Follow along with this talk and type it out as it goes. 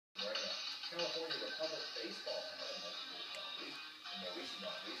California Republic baseball hat and multiple properties. In more recent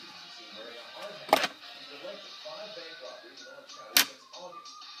robberies, you can be seen wearing a hard hat. He's been linked to 5 bank robberies in Orange County since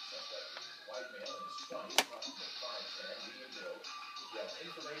August. Suspect is a white male in his 20s, approximately 5'10", medium build. If you have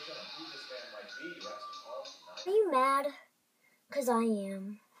information on who this man might be, you're asked to call 9. Are you mad? Because I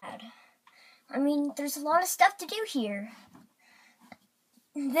am. I mean, there's a lot of stuff to do here.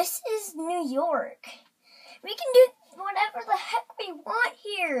 This is New York. We can do whatever the heck we want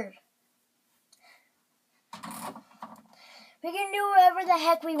here. We can do whatever the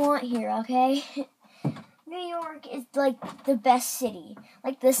heck we want here, okay? New York is like the best city.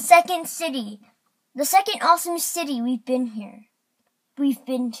 Like the second awesome city we've been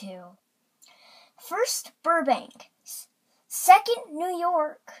to. First, Burbank. Second, New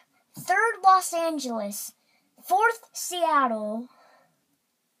York. Third, Los Angeles. Fourth, Seattle.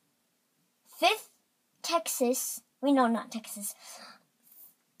 Fifth, Texas. Wait, no, not Texas.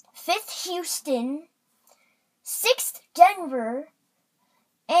 Fifth, Houston. Sixth, Denver.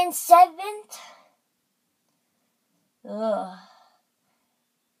 And seventh,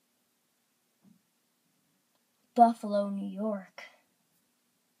 Buffalo, New York.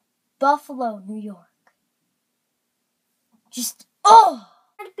 Buffalo, New York. Just,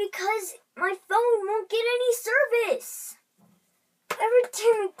 because my phone won't get any service. Every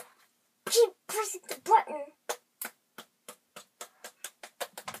time I keep pressing the button.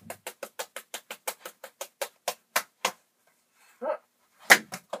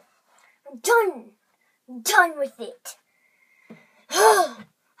 I'm done with it. I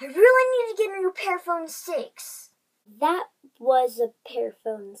really need to get a new Pearphone 6. That was a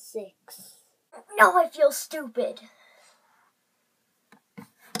Pearphone 6. Now I feel stupid.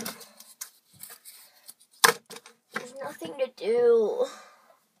 There's nothing to do.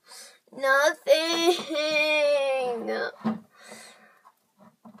 Nothing.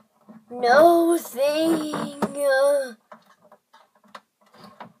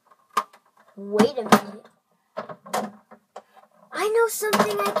 Wait a minute. I know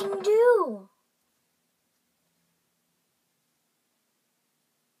something I can do.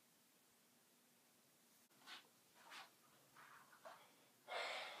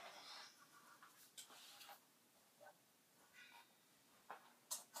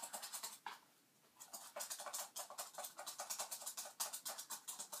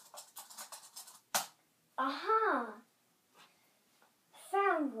 Aha!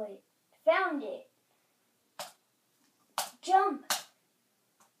 Found it. Jump.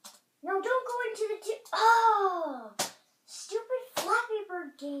 No, don't go into the stupid Flappy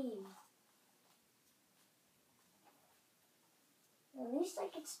Bird game. At least I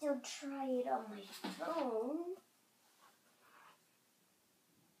could still try it on my phone.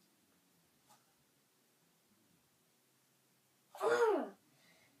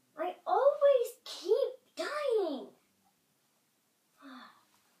 I always keep dying.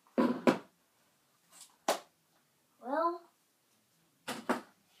 Well,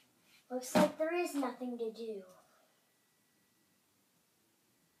 looks like there is nothing to do.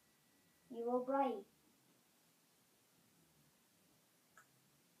 You were right.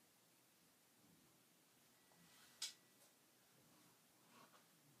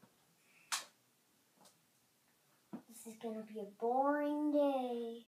 This is gonna be a boring day.